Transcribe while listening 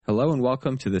Hello and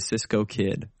welcome to the Cisco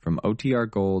Kid from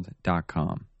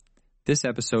OTRGold.com. This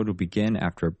episode will begin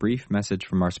after a brief message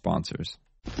from our sponsors.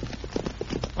 Here's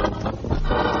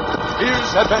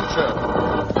adventure.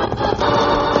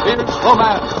 Here's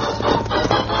romance.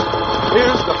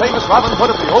 Here's the famous Robin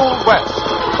Hood of the Old West.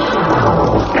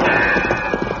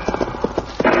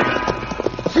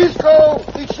 Cisco,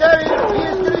 the sheriff, he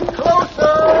is getting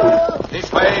closer.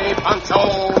 This way,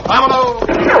 Pancho. Vámonos.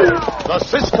 The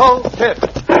Cisco Kid.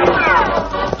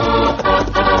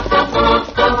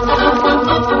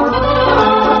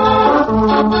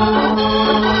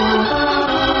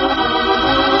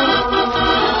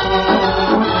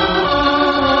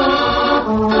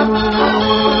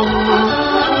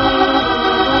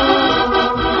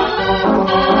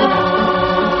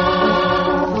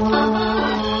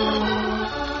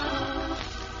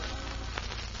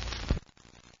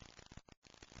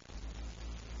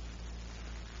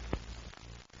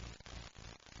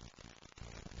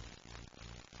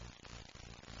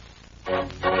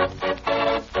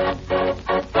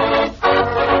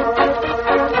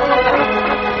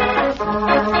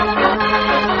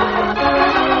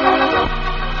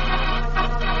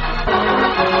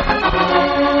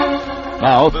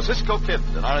 Now, the Cisco Kid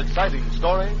in our exciting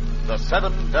story, The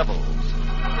Seven Devils.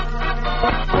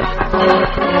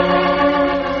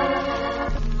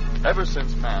 Ever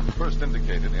since man first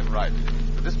indicated in writing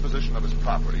the disposition of his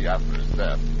property after his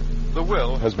death, the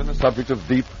will has been the subject of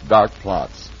deep, dark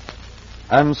plots.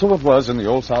 And so it was in the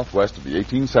Old Southwest of the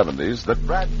 1870s that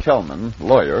Brad Kellman,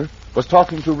 lawyer, was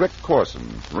talking to Rick Corson,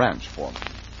 ranch foreman.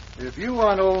 If you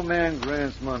want old man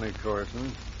Grant's money,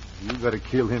 Carson, you got to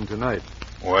kill him tonight.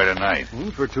 Why tonight?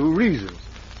 For two reasons.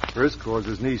 First, because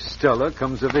his niece Stella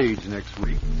comes of age next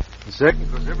week. And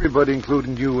second, because everybody,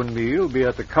 including you and me, will be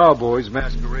at the Cowboys'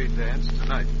 masquerade dance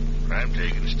tonight. But I'm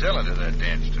taking Stella to that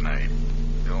dance tonight.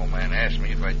 The old man asked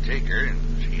me if I'd take her, and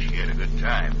see she had a good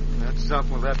time. That's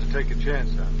something we'll have to take a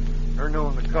chance on. Her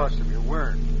knowing the costume you're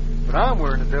wearing. But I'm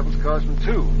wearing the devil's costume,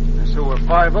 too. And so are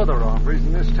 5 other hombres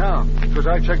in this town. Because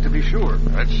I checked to be sure.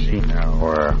 Let's see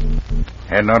now.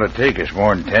 Hadn't ought to take us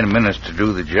more than 10 minutes to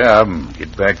do the job and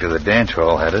get back to the dance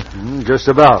hall, had it? Just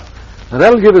about. Now,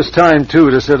 that'll give us time, too,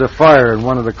 to set a fire in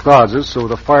one of the closets so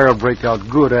the fire will break out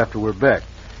good after we're back.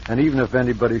 And even if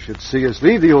anybody should see us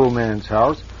leave the old man's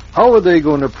house, how are they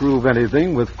going to prove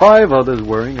anything with 5 others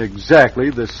wearing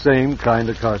exactly the same kind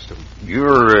of costume?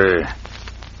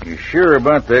 You sure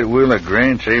about that will of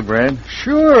Grant's, eh, Brad?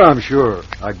 Sure, I'm sure.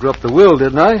 I drew up the will,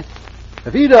 didn't I?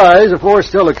 If he dies before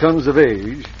Stella comes of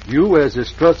age, you, as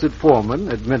his trusted foreman,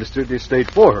 administer the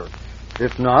estate for her.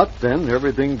 If not, then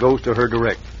everything goes to her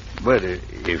direct. But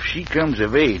if she comes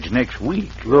of age next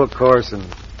week... Look, Carson,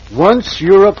 once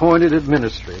you're appointed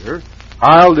administrator,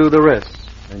 I'll do the rest,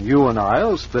 and you and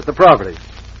I'll split the property.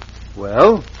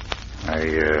 Well?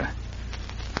 I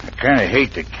kind of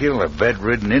hate to kill a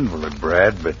bedridden invalid,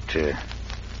 Brad, but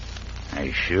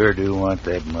I sure do want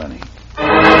that money.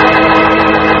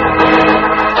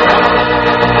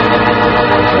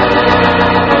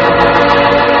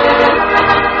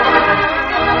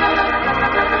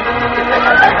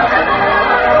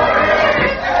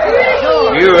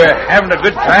 You having a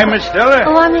good time, Miss Stella?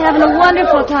 Oh, I'm having a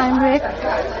wonderful time, Rick.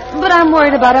 But I'm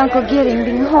worried about Uncle Gidding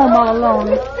being home all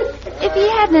alone. If he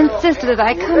hadn't insisted that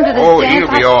I come to this dance...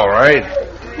 He'll be all right.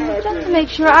 Just to make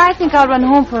sure, I think I'll run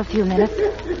home for a few minutes.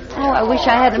 Oh, I wish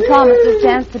I hadn't promised this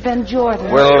dance to Ben Jordan.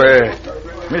 Well,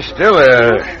 Miss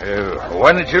Stella,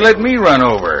 why don't you let me run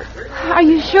over? Are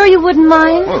you sure you wouldn't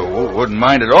mind? Well, wouldn't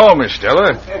mind at all, Miss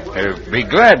Stella. Be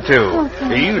glad to.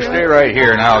 Okay. You stay right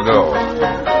here and I'll go.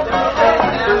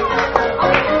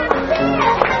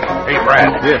 Hey,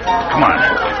 Brad. Yeah. Come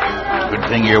on. Good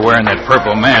thing you're wearing that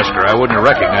purple mask, or I wouldn't have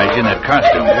recognized you in that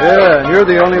costume. Yeah, and you're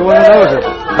the only one who knows it.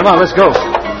 Come on, let's go.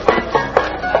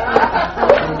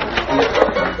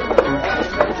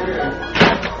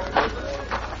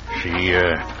 She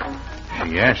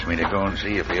asked me to go and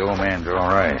see if the old man's all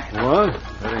right. What?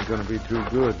 That ain't going to be too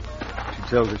good. She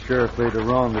tells the sheriff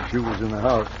later on that you was in the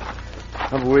house.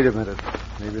 Now, wait a minute.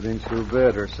 Maybe it ain't so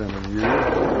bad her sending you.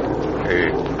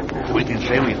 We can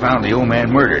say we found the old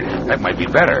man murdered. That might be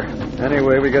better.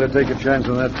 Anyway, we got to take a chance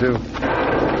on that, too.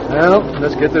 Well,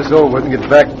 let's get this over with and get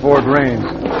back before it rains.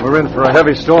 We're in for a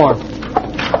heavy storm.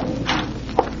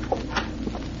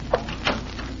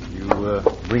 You,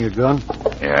 bring a gun?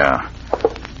 Yeah.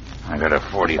 I got a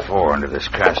 .44 under this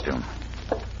costume.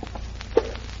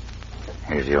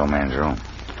 Here's the old man's room.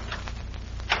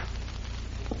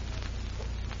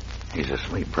 He's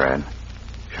asleep, Brad.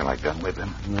 Shall I gun with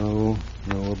him? No,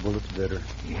 a bullet's better.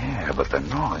 Yeah, but the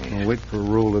noise. I'll wait for a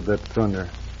roll of that thunder.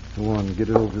 Go on, get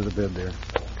it over to the bed there.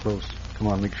 Close.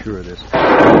 Come on, make sure of this.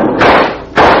 Well,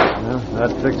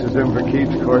 that fixes him for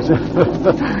keeps, of course.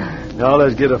 Now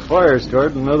let's get a fire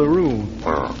started in another room.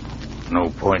 Well,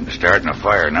 no point in starting a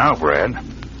fire now, Brad.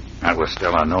 Not with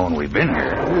Stella knowing we've been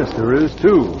here. Yes, there is,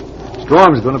 too.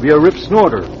 Storm's going to be a rip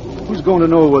snorter. Who's going to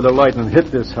know whether lightning hit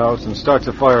this house and starts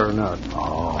a fire or not?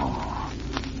 Oh,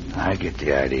 I get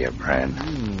the idea, Brad.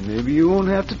 Maybe you won't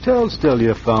have to tell Stella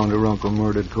you found her uncle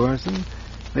murdered, Carson.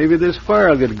 Maybe this fire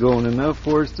will get going enough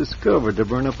for us discovered to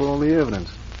burn up all the evidence.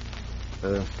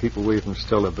 Keep away from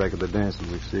Stella back at the dance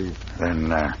that we see.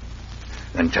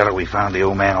 Then tell her we found the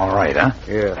old man all right, huh?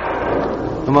 Yeah.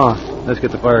 Come on, let's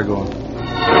get the fire going.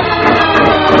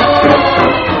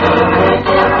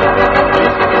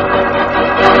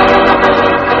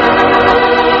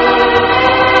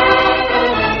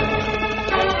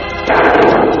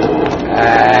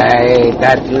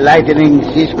 That lightning,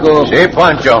 Cisco. See,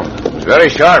 Pancho. It's very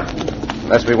sharp.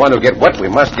 Unless we want to get wet, we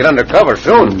must get under cover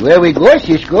soon. Where we go,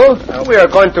 Cisco? We are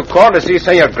going to call to see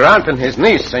Senor Grant and his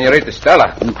niece, Senorita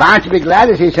Stella. And Pancho be glad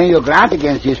to see Senor Grant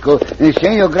again, Cisco. And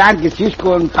Senor Grant get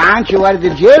Cisco and Pancho out of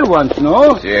the jail once,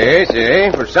 no? See,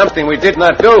 for something we did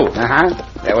not do. Uh-huh.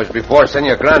 That was before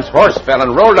Senor Grant's horse fell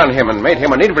and rolled on him and made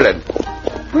him an invalid.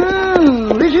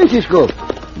 Listen, Cisco.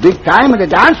 Big time at the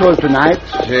dance hall tonight.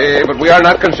 See, but we are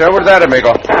not concerned with that, amigo.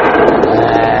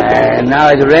 Now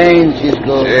it rains,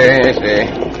 Cisco. See.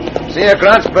 Senor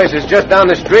Grant's place is just down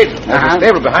the street. There's a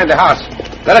stable behind the house.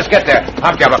 Let us get there.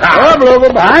 Come over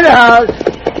behind the house.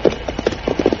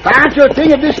 Pancho,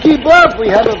 think if this keep up, we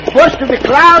have a burst of the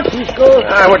clouds, Cisco.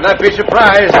 I would not be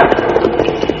surprised.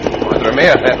 Madre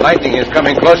mia, that lightning is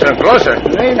coming closer and closer.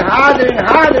 Rain harder and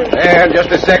harder. In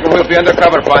just a second, we'll be under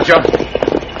cover, Pancho.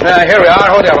 Here we are.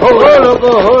 Hold on.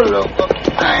 Loco.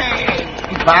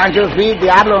 Pancho, feed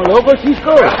Diablo Loco,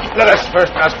 Cisco? Let us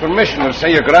first ask permission of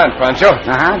Senor Grant, Pancho.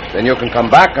 Then you can come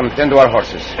back and tend to our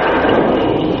horses.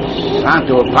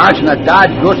 Santo, Pancho not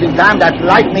dodge just in time. That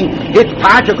lightning hit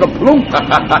Pancho kaplunk.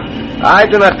 I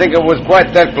do not think it was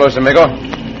quite that close, amigo.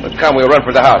 But come, we'll run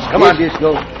for the house. Come on.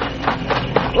 Cisco.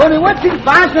 Only one thing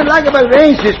Pancho like about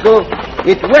rain, Cisco.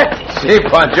 It's wet. See,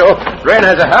 Pancho, rain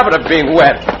has a habit of being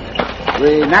wet.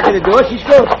 We knock at the door,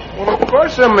 Cisco? Well, of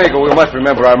course, amigo. We must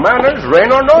remember our manners, rain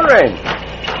or no rain.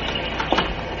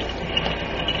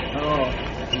 Oh,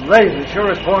 rain. It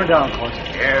sure is pouring down, Carson.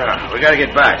 Yeah, we gotta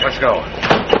get back. Let's go.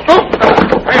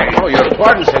 Oh, your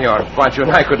pardon, senor. Pancho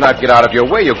and I could not get out of your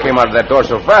way. You came out of that door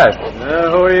so fast.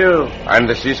 Who are you? I'm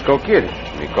the Cisco Kid.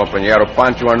 Mi compañero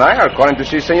Pancho and I are calling to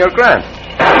see Senor Grant.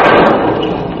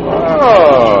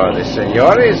 Oh, the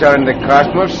senores are in the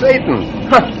costume of Satan.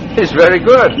 It's very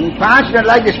good. Pancho don't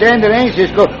like to stay in the rain,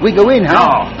 Cisco. We go in,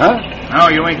 huh? No,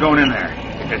 you ain't going in there.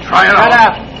 You can try it Shut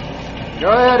out. up. Go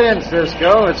ahead in,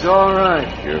 Cisco. It's all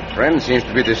right. Your friend seems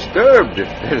to be disturbed. If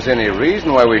there's any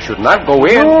reason why we should not go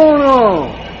in.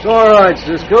 No. It's all right,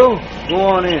 Cisco. Go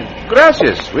on in.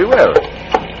 Gracias, we will.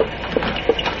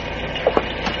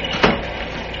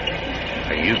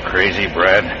 Are you crazy,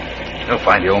 Brad? He'll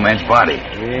find the old man's body.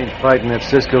 We ain't fighting that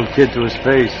Cisco Kid to his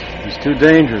face. He's too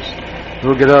dangerous.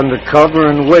 We'll get under cover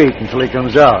and wait until he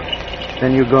comes out.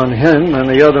 Then you gun him and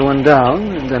the other one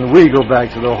down, and then we go back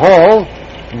to the hall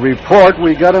and report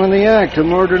we got him in the act of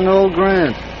murdering old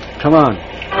Grant. Come on.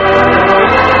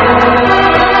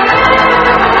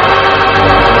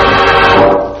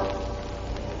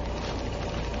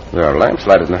 There are lamps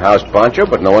lighted in the house, Pancho,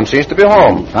 but no one seems to be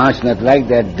home. Pancho not like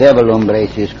that devil, hombre,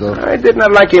 Cisco. I did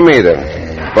not like him either.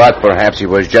 But perhaps he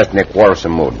was just in a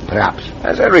quarrelsome mood. Perhaps.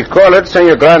 As I recall it,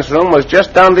 Senor Grant's room was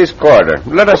just down this corridor.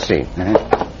 Let us see.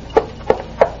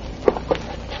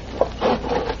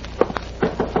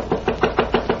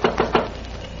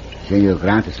 Senor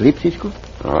Grant asleep, Cisco?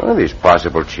 Oh, it is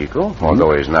possible, Chico,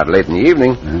 although it is not late in the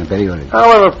evening. Very well.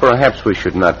 However, perhaps we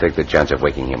should not take the chance of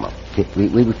waking him up. We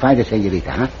will find the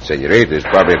senorita, huh? Senorita is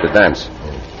probably at the dance.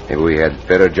 Maybe we had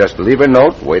better just leave a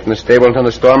note, wait in the stable until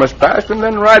the storm has passed, and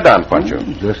then ride on, Pancho.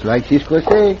 Just like Cisco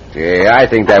say. Yeah, I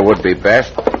think that would be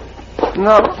best.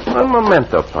 No, un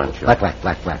momento, Pancho.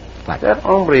 What? That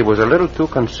hombre was a little too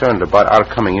concerned about our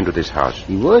coming into this house.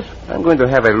 He was? I'm going to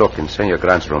have a look in Senor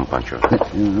Grant's room, Pancho.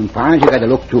 Pancho got a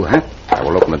look too, huh? I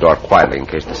will open the door quietly in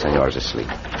case the senor is asleep.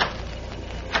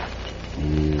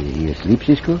 He asleep,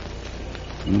 Cisco?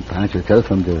 Pancho tell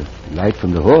from the light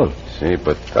from the hall. See,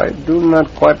 but I do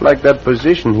not quite like that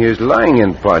position he is lying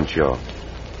in, Pancho.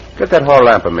 Get that hall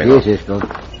lamp, amigo. Yes, Cisco.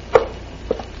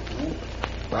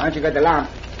 Pancho got the lamp.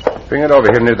 Bring it over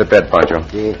here near the bed, Pancho.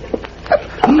 Yes.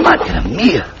 Madre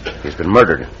mia. He's been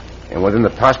murdered. And within the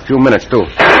past few minutes, too.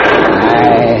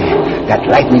 That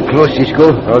lightning close,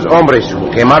 Cisco? Those hombres who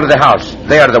came out of the house.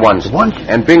 They are the ones. The ones?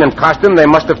 And being in costume, they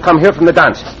must have come here from the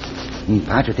dance.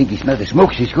 Pancho think he smelled the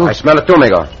smoke, Cisco. I smell it too,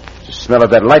 amigo. The smell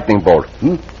of that lightning bolt.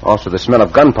 Also the smell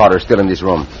of gunpowder still in this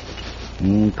room.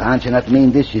 Pancho not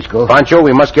mean this, Cisco. Pancho,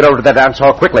 we must get over to that dance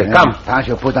hall quickly. Come.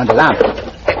 Pancho, put on the lamp.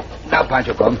 Now,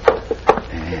 Pancho, come.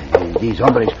 These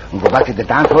hombres will go back to the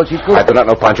dance hall, Cisco? I do not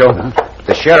know, Pancho.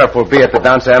 The sheriff will be at the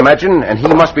dance, I imagine, and he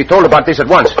must be told about this at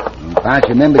once. Pancho,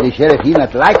 remember the sheriff, he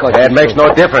not like us. It makes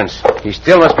no difference. He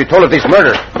still must be told of this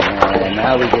murder.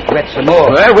 Now we get wet some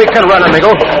more. Well, we can run,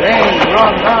 amigo. Rain,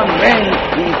 rain.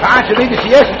 Pancho, need to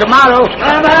see us tomorrow.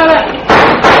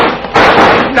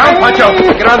 Down, Pancho.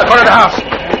 Get around the corner of the house.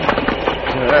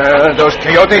 Those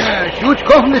coyotes. Shoot,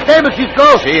 go from the stable,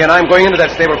 Cisco. See, and I'm going into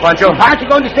that stable, Pancho. Pancho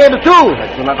going to the stable, too.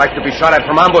 I do not like to be shot at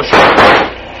from ambush.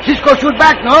 Cisco, shoot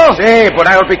back, no? See, but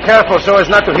I will be careful so as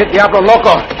not to hit Diablo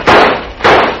Loco.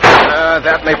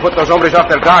 That may put those hombres off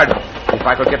their guard. If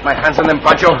I could get my hands on them,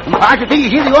 Pancho. Pancho, think you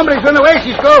see the hombres run away,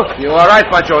 Cisco? You are right,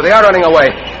 Pancho. They are running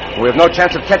away. We have no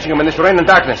chance of catching them in this rain and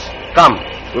darkness. Come,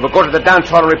 we will go to the dance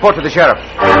hall and report to the sheriff.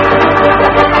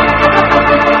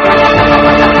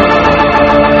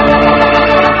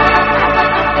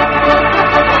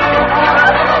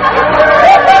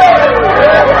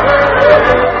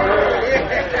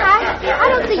 I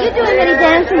don't see you doing any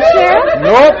dancing, Sheriff.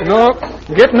 Nope.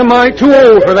 Getting to my too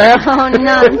old for that. Oh,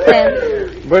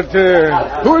 nonsense. But,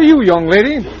 who are you, young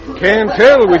lady? Can't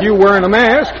tell with you wearing a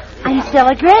mask. I'm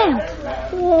Stella Grant.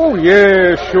 Oh,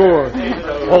 yeah, sure.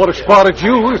 Ought to spotted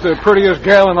you as the prettiest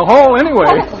gal in the hall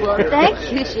anyway. Oh, thank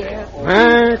you, Sheriff.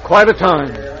 Quite a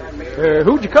time.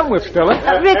 Who'd you come with, Stella?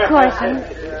 Rick Corson.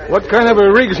 What kind of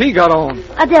a rig's he got on?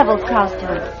 A devil's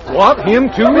costume. What, him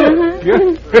too? Mm-hmm.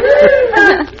 Yeah.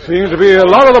 Seems to be a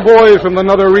lot of the boys from the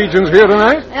nether regions here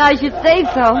tonight. I should say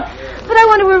so. But I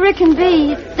wonder where Rick can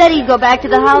be. He said he'd go back to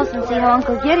the house and see how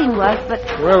Uncle Gideon was, but...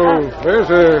 Well, there's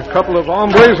a couple of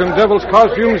hombres in devil's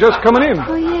costumes just coming in.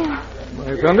 Oh, yeah.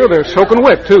 By thunder, they're soaking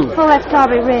wet, too. Oh, that's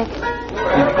probably Rick.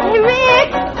 Hey,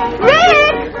 Rick!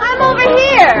 Rick! I'm over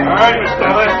here! All right, Miss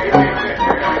Stella.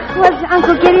 Was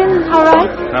Uncle Gideon all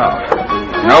right?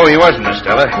 No, he wasn't, Miss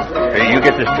Stella. Hey, you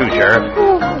get this too, Sheriff.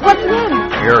 Oh, what's the matter?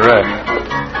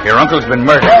 Your uncle's been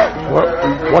murdered.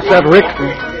 What's that, Rick?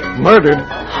 Murdered?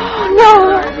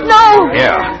 No!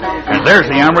 Yeah. And there's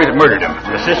the hombre that murdered him,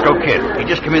 the Cisco Kid. He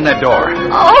just come in that door.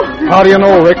 Oh! How do you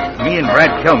know, Rick? Me and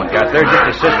Brad Kilman got there just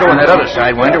as Cisco and that other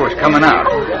sidewinder was coming out.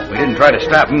 We didn't try to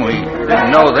stop him. We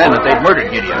didn't know then that they'd murdered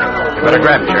Gideon. You better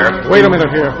grab him, Sheriff. Wait a minute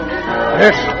here.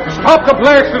 Yes, stop the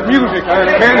blast of music.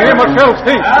 I can't hear myself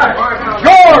think.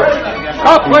 George!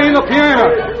 Stop playing the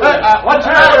piano. What's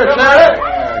the matter, Sheriff?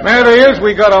 Matter is,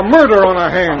 we got a murder on our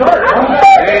hands.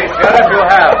 Hey, Sheriff, you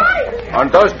have. And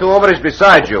those two hombres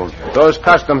beside you, those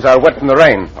costumes are wet from the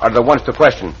rain, are the ones to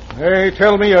question. They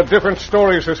tell me a different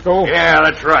story, Cisco. Yeah,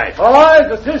 that's right. Boys,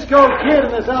 the Cisco Kid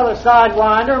and this other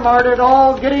sidewinder murdered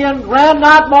old Gideon Grant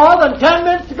not more than 10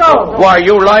 minutes ago. Why,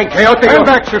 you lying coyote? Stand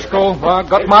back, Cisco. I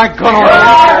got my gun on.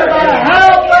 There's a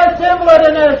helpless invalid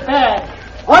in his head.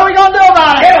 What are we going to do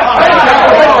about it?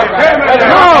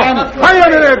 No! Wait a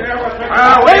minute!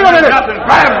 Wait a minute! Nothing.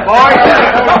 Grab him, boy.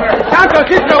 Santo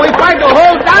Cisco, we fight the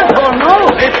whole dance hall, no?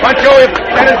 Hey, Pancho, if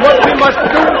that is what we must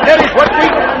do, that is what we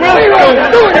will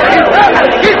do.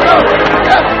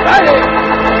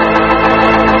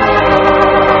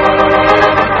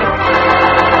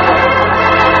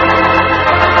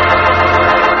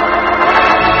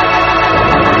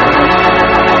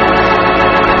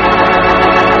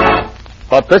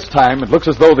 But this time, it looks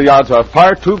as though the odds are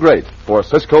far too great for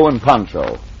Cisco and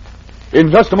Pancho. In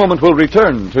just a moment, we'll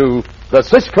return to the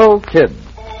Cisco Kid.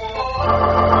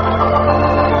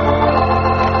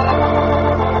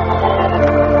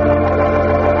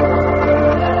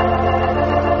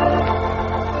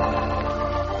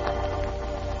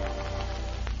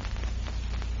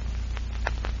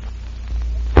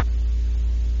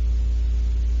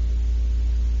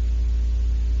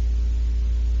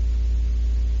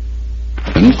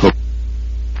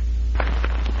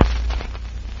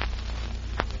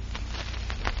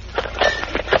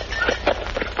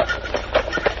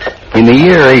 In the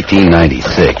year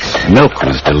 1896, milk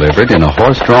was delivered in a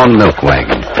horse-drawn milk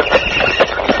wagon.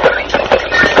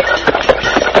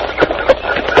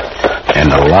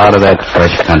 And a lot of that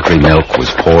fresh country milk was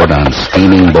poured on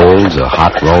steaming bowls of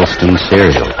hot Ralston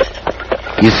cereal.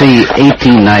 You see,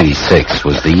 1896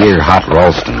 was the year hot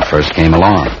Ralston first came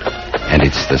along. And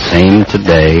it's the same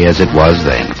today as it was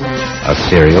then. A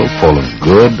cereal full of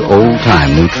good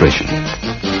old-time nutrition.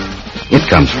 It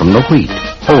comes from the wheat,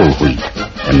 whole wheat,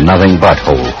 and nothing but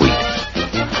whole wheat.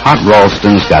 Hot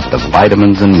Ralston's got the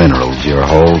vitamins and minerals your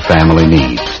whole family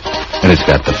needs. And it's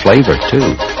got the flavor,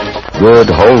 too. Good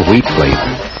whole wheat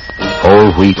flavor.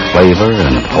 Whole wheat flavor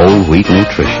and whole wheat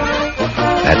nutrition.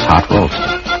 That's Hot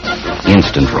Ralston.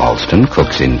 Instant Ralston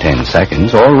cooks in 10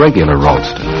 seconds, or regular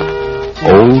Ralston.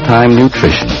 Old-time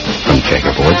nutrition from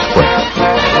Checkerboard Square.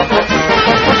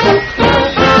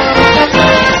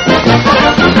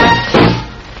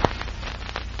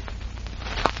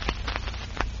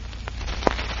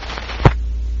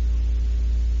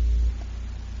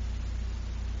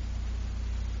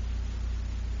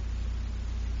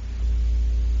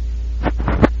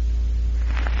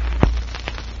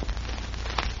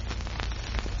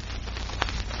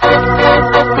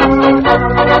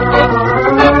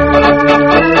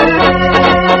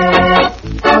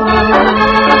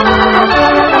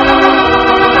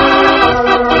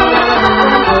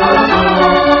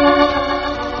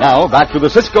 Now, back to the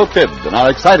Cisco Kid and our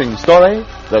exciting story,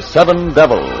 The Seven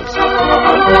Devils.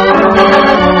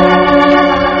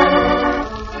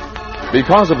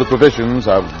 Because of the provisions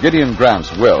of Gideon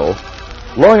Grant's will,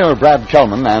 lawyer Brad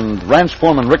Kelman and ranch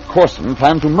foreman Rick Corson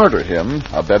planned to murder him,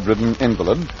 a bedridden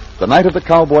invalid, the night of the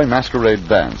cowboy masquerade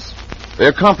dance. They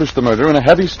accomplished the murder in a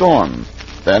heavy storm.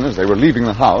 Then, as they were leaving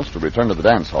the house to return to the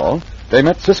dance hall, they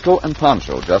met Cisco and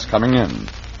Pancho just coming in.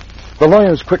 The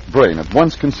lawyer's quick brain at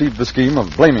once conceived the scheme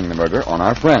of blaming the murder on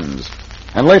our friends.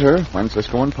 And later, when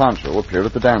Cisco and Pancho appeared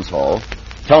at the dance hall,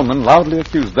 Kelman loudly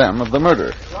accused them of the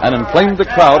murder and inflamed the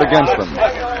crowd against them.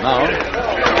 Now,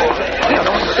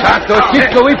 Santo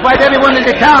Cisco, we fight everyone in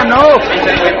the town, no?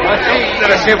 Let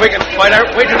us see if we can find our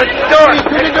way to the door.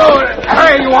 To the door.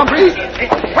 Hey, you hombres.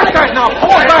 Where the guys now?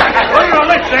 Fall back. We're going to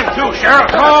lynch them too,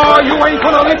 Sheriff. Oh, you ain't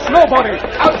going to lynch nobody.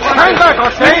 Stand back, I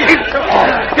say.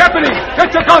 Deputy, get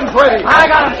your guns ready. I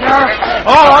got him, Sheriff.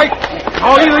 All right.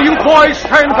 Now, either you boys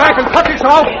stand back and cut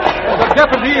yourself, or the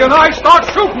deputy and I start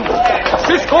shooting.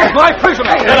 Cisco's my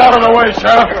prisoner. Get out of the way,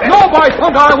 Sheriff. No, by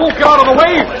thunder, I won't get out of the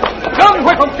way. Gun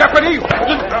with him, deputy.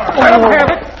 Let him have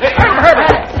it. Let him have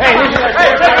it. Hey,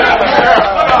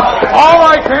 all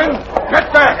right, then.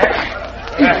 Get back.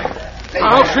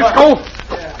 Now, Cisco,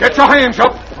 get your hands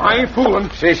up. I ain't fooling.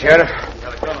 See, Sheriff.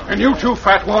 And you two,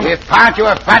 fat one. If Pancho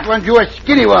a fat one, you a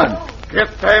skinny one.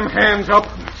 Get them hands up.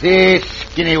 See,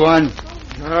 skinny one.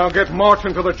 Now get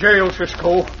marching to the jail,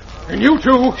 Cisco. And you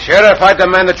two. Sheriff, I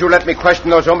demand that you let me question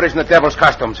those hombres in the devil's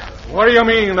costumes. What do you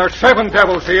mean? There's 7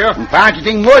 devils here. And Pancho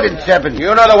think more than 7.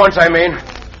 You know the ones I mean.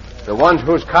 The ones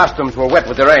whose costumes were wet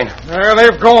with the rain. There,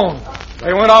 they've gone.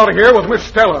 They went out of here with Miss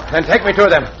Stella. Then take me to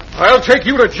them. I'll take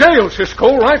you to jail,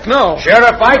 Cisco, right now.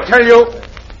 Sheriff, I tell you.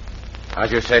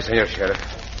 As you say, Senor Sheriff.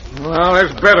 Well,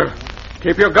 that's better.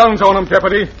 Keep your guns on them,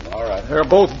 Deputy. All right. They're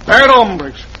both bad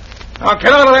hombres. Now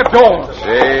get out of that door.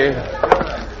 See.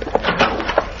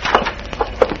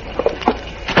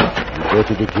 Go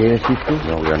to the jail, Cisco?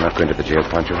 No, we are not going to the jail,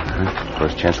 Pancho.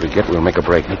 First chance we get, we'll make a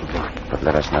break. But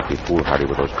let us not be foolhardy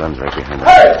with those guns right behind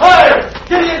us. Hey, fire!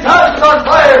 Gideon's house is on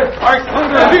fire! I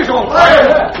thunder, he's on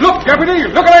fire! Look, Deputy,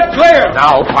 look at that glare!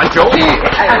 Now, Pancho.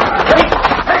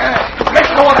 Let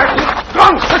go of that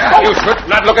gun, Cisco! You should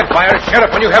not look at fire,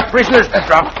 Sheriff, when you have prisoners.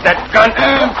 Drop that gun.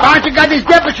 Pancho got his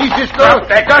deputy, Cisco.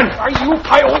 Drop that gun. Are you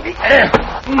coyote?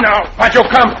 Now, Pancho,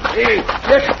 come.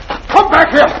 Yes. Come back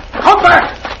here. Come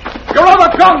back. Your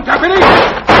other gun, Deputy!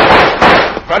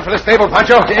 Run for the stable,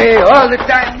 Pancho. Hey, all the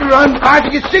time to run, Pancho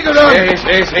gets sick of them.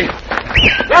 See.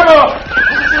 Diablo!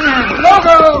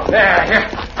 Loco! There, here.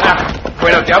 Now,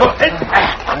 wait up, Diablo.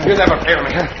 You never fail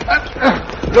me, huh?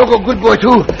 Loco, good boy,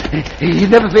 too. He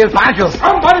never failed Pancho.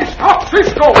 Somebody stop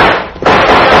Cisco!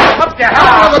 Up there!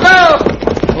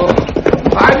 Go!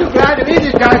 Pancho glad to leave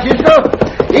this town, Cisco.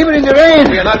 Even in the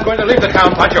rain. We are not going to leave the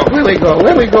town, Pancho. Where we go?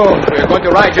 We are going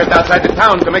to ride just outside the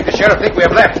town to make the sheriff think we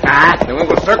have left. Then we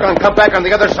will circle and come back on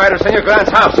the other side of Senor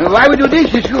Grant's house. Why we do this,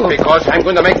 Cisco? Because I'm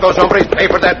going to make those hombres pay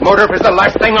for that murder if it's the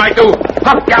last thing I do.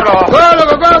 Up, Diablo! Go,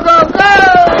 Loco, go!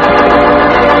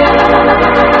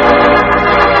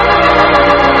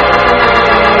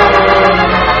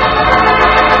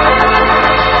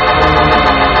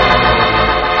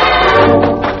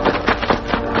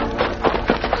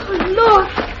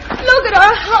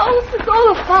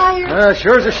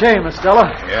 Sure is a shame,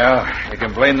 Estella. Yeah, you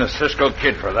can blame the Cisco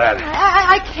Kid for that.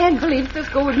 I can't believe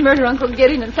Cisco would murder Uncle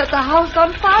Gideon and set the house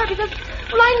on fire because,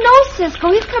 well, I know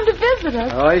Cisco. He's come to visit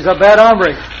us. Oh, he's a bad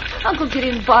hombre. Uncle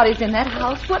Gideon's body's in that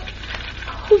house. What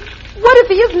if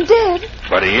he isn't dead?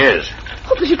 But he is.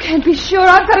 Oh, but you can't be sure.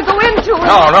 I've got to go into it.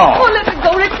 No. Oh, let me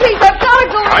go, Rick, please. I've got to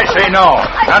go into I say no.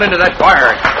 Not into that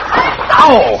fire.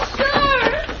 Ow! Sure.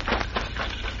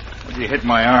 What'd you hit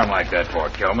my arm like that for,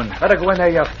 Kelman? Better go in there,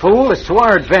 you fool. It's to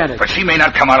our advantage. But she may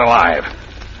not come out alive.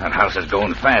 That house is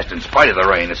going fast in spite of the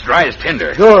rain. It's dry as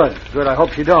tinder. Good. I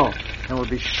hope she don't. And we'll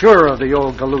be sure of the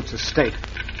old galoot's estate.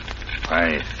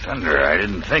 By thunder, I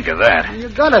didn't think of that. You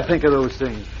gotta think of those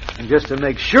things. And just to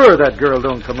make sure that girl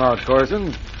don't come out,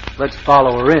 Corson, let's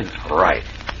follow her in. Right.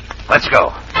 Let's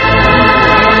go.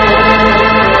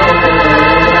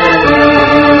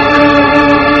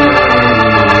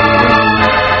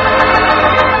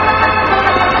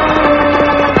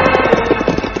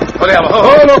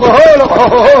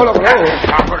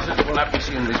 Our horses will not be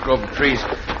seen in this grove of trees.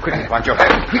 Quickly, Pancho.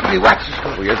 Quickly, watch,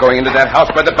 Cisco. We are going into that house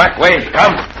by the back way.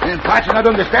 Come. And Pancho not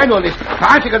understand all this.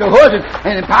 Pancho got the horses,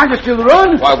 and Pancho still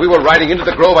run. While we were riding into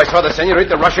the grove, I saw the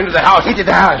senorita rush into the house. Into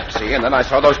the house. See, and then I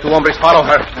saw those two hombres follow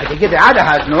her. I can get the other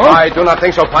house, no? I do not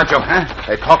think so, Pancho.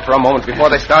 They talked for a moment before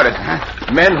they started.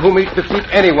 Men who meet to keep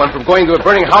anyone from going to a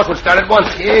burning house would start at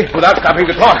once, without stopping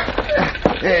to talk.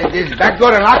 This back door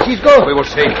unlocked, Cisco? We will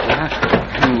see.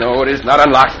 No, it is not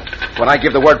unlocked. When I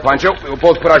give the word, Pancho, we will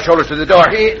both put our shoulders to the door.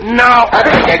 Now!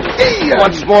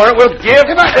 Once more it will give.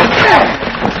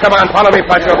 Come on, follow me,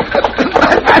 Pancho.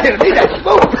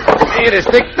 It is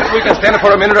thick. We can stand it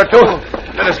for a minute or two.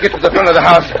 Let us get to the front of the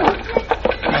house.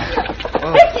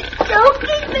 It's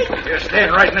choking me. You're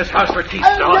staying right in this house for keeps,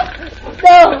 dog.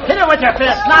 No. Hit her with your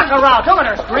fist. Knock her out. Don't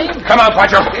let her scream. Come on,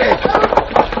 Pancho.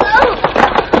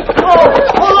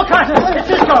 Oh, look, Carson. It's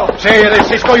Cisco. Say it is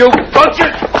Cisco, you vulture.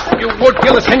 You would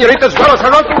kill the senorita as well as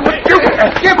her uncle, would you?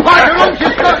 Give Pancho room,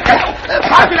 Cisco.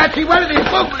 Pancho not see well in his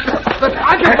book, but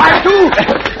Pancho fight too.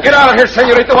 Get out of here,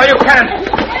 senorita, while you can.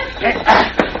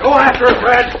 Go after her,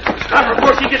 Brad. Stop her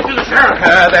before she gets to the sheriff.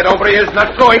 That hombre is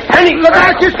not going any... Look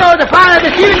out, Cisco. The fire,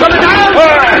 the shield's coming down.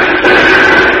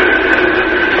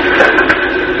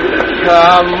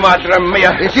 Madre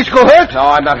mia. Is Cisco hurt?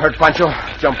 No, I'm not hurt, Pancho.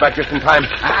 Jumped back just in time.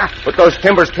 But those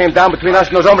timbers came down between us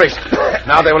and those hombres.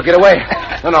 Now they will get away.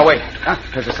 No, wait.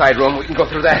 There's a side room. We can go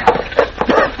through that.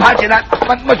 Pancho not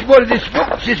much more of this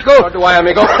book, Cisco. So do I,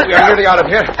 amigo. We are nearly out of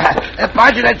here.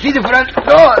 Pancho not see the front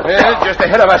door. Just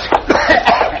ahead of us.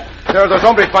 There are those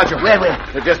hombres, Pancho. Where?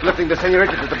 They're just lifting the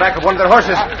senorita to the back of one of their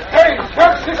horses. Hey,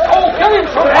 Sheriff Cisco, kill him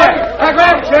somebody.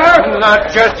 Grab him, Sheriff. Not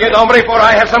just yet, hombre, for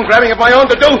I have some grabbing of my own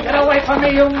to do. Get away from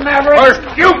me, you maverick. First,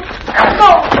 you.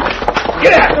 No.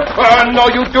 Get out. Oh,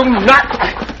 no, you do not.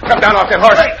 Come down off that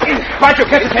horse. Pancho,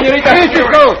 catch the senorita. Here,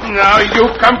 Cisco. Now you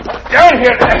come down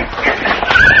here.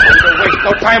 Don't waste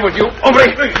no time with you, hombre.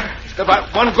 Just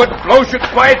about one good blow should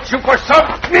quiet you for some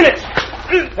minutes.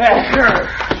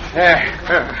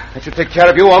 That should take care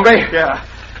of you, hombre. Yeah.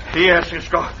 Yes,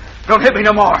 Cisco. Don't hit me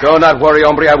no more. Do not worry,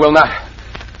 hombre, I will not.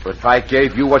 But if I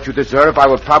gave you what you deserve, I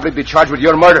would probably be charged with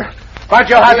your murder.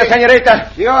 Pancho has the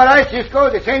senorita. You all right, Cisco?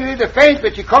 The senorita faint,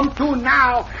 but she come to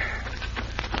now.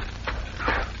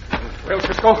 Well,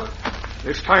 Cisco,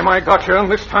 this time I got you, and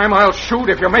this time I'll shoot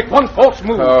if you make one false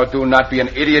move. Oh, do not be an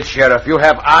idiot, Sheriff. You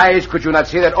have eyes. Could you not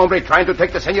see that hombre trying to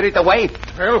take the senorita away?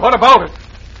 Well, what about it?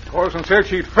 Corson said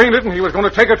she'd fainted and he was going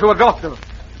to take her to a doctor.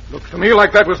 Looks to me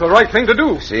like that was the right thing to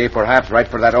do. See, perhaps right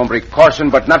for that hombre Corson,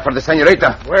 but not for the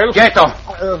senorita. Well... Quieto.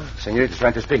 Senorita's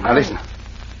trying to speak. Now listen.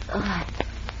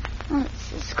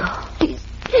 Cisco, he's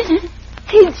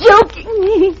joking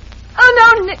me. Oh,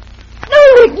 no, Nick. No,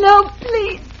 Nick, no,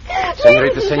 please.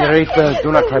 Senorita,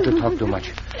 do not try to talk too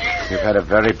much. You've had a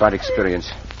very bad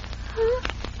experience.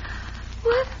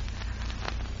 What?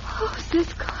 Oh,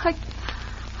 Cisco,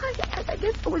 I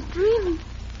guess I was dreaming.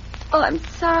 Oh, I'm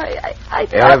sorry. I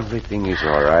Everything is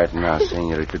all right now,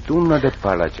 senorita. Do not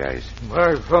apologize.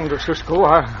 My thunder, Cisco,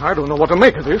 I don't know what to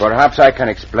make of this. Perhaps I can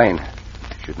explain.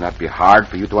 It should not be hard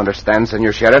for you to understand,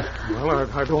 Senor Sheriff. Well,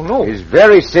 I don't know. It's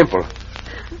very simple.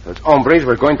 Those hombres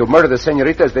were going to murder the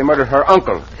senorita as they murdered her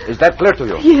uncle. Is that clear to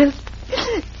you? Yes.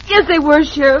 Yes, they were,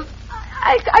 Sheriff.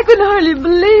 I could hardly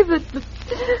believe it.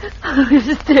 Oh,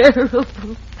 it's terrible.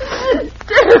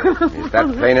 Terrible. Is that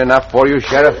plain enough for you,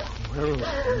 Sheriff? Well,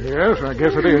 yes, I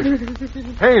guess it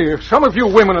is. Hey, some of you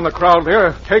women in the crowd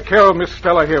there, take care of Miss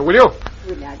Stella here, will you?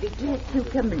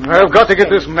 I've got to get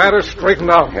this matter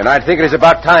straightened out. And I think it is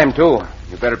about time, too.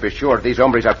 You better be sure these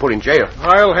hombres are put in jail.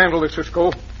 I'll handle this,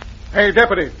 Cisco. Hey,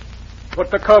 deputy, put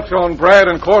the cuffs on Brad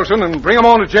and Corson and bring them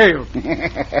on to jail.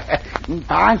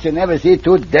 Pancho never see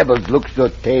two devils look so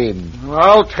tame.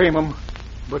 I'll tame them.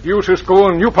 But you, Cisco,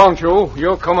 and you, Pancho,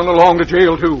 you're coming along to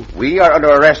jail, too. We are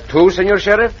under arrest, too, Senor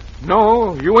Sheriff?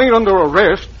 No, you ain't under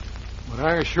arrest. But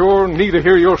I sure need to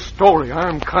hear your story.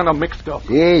 I'm kind of mixed up.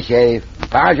 See, Sheriff.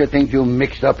 Pancho thinks you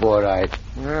mixed up all right.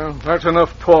 Well, that's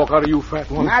enough talk out of you, fat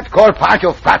one. Not call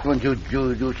Pancho fat one, you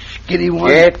skinny one.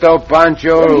 Quieto,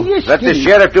 Pancho. Let the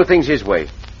sheriff do things his way.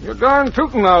 You're darn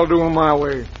tootin' I'll do 'em my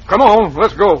way. Come on,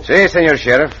 let's go. Si, Senor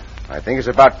Sheriff. I think it's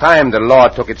about time the law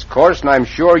took its course, and I'm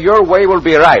sure your way will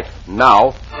be right.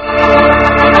 Now.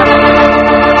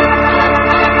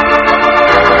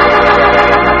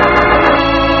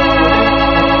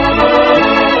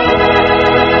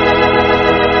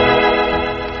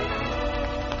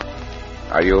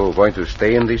 Are you going to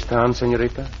stay in this town,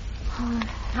 Senorita? Oh,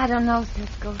 I don't know,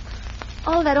 Cisco.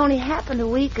 All that only happened a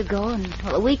week ago, and,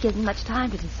 well, a week isn't much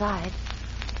time to decide.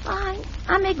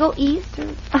 I may go east,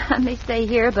 or I may stay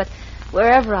here, but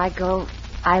wherever I go,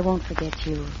 I won't forget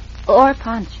you. Or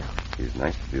Pancho. It's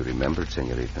nice to be remembered,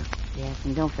 Senorita. Yes,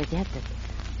 and don't forget that,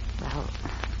 well,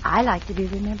 I like to be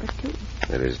remembered, too.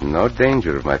 There is no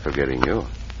danger of my forgetting you.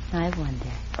 I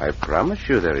wonder. I promise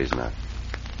you there is not.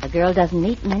 A girl doesn't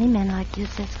meet many men like you,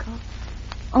 Cisco.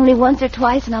 Only once or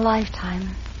twice in a lifetime.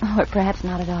 Or perhaps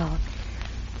not at all.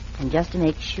 And just to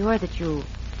make sure that you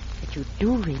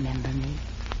do remember me.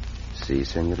 Si,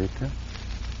 Senorita?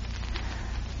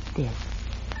 This.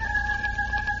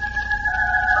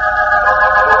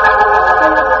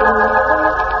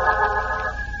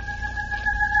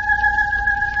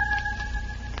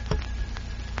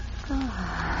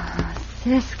 Oh,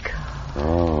 Cisco.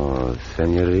 Oh,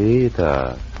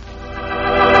 Senorita.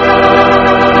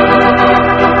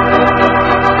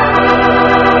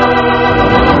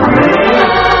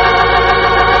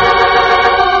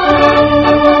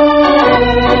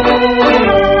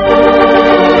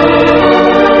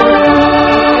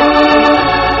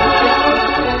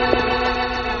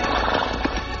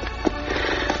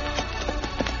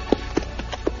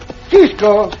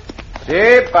 Cisco.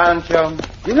 Si, Pancho.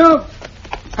 You know,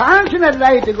 Pancho not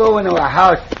like to go into a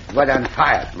house but on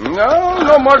fire.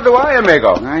 No more do I,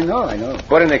 amigo. I know.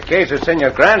 But in the case of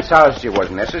Senor Grant's house, it was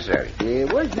necessary.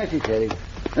 It was necessary.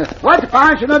 What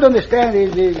Pancho not understand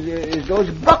is those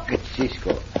buckets,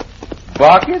 Cisco.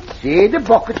 Buckets? See, the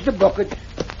buckets.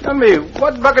 Tell me,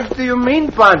 what buckets do you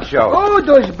mean, Pancho? Oh,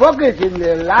 those buckets in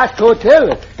the last hotel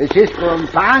Cisco and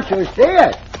Pancho stay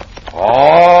at.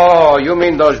 Oh, you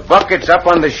mean those buckets up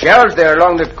on the shelves there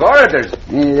along the corridors?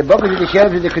 The buckets in the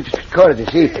shelves in the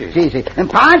corridors, see. And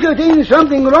Pancho thinks there's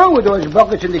something wrong with those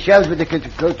buckets in the shelves with the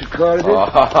corridors.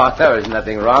 Oh, there is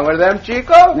nothing wrong with them,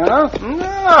 Chico. No?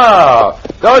 No.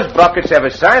 Those buckets have a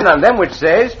sign on them which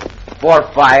says, for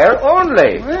fire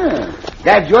only. Yeah.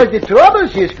 That's just the trouble,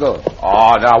 Cisco.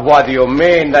 Oh, now what do you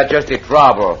mean, that's just the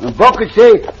trouble? The buckets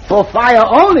say, for fire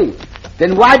only.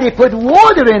 Then why they put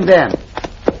water in them?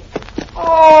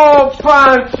 Oh,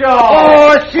 Pancho!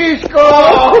 Oh, Cisco!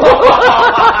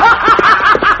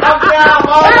 Come down,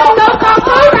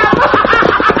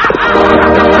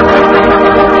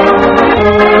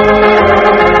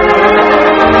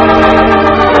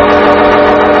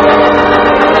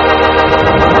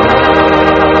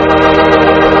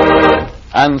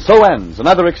 And so ends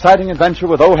another exciting adventure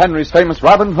with O. Henry's famous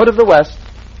Robin Hood of the West,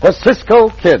 the Cisco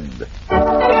Kid.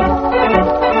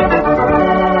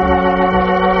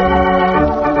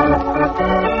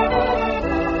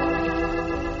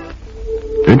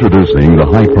 Introducing the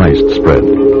high-priced spread,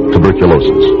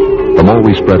 tuberculosis. The more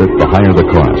we spread it, the higher the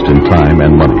cost in time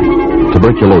and money.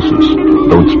 Tuberculosis.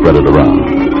 Don't spread it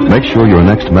around. Make sure your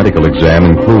next medical exam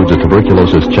includes a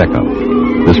tuberculosis checkup.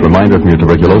 This reminder from your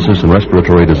Tuberculosis and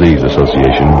Respiratory Disease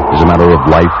Association is a matter of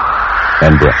life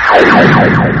and death.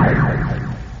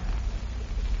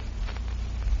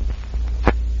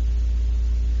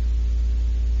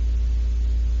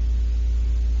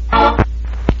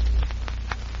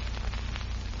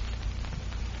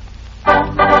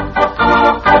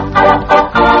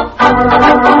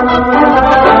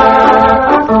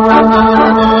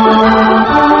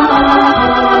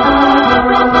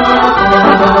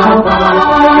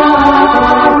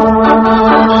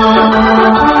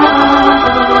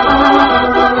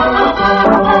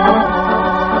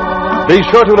 Be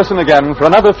sure to listen again for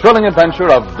another thrilling adventure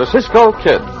of the Cisco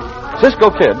Kid. Cisco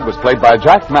Kid was played by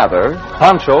Jack Mather,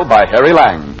 Pancho by Harry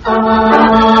Lang.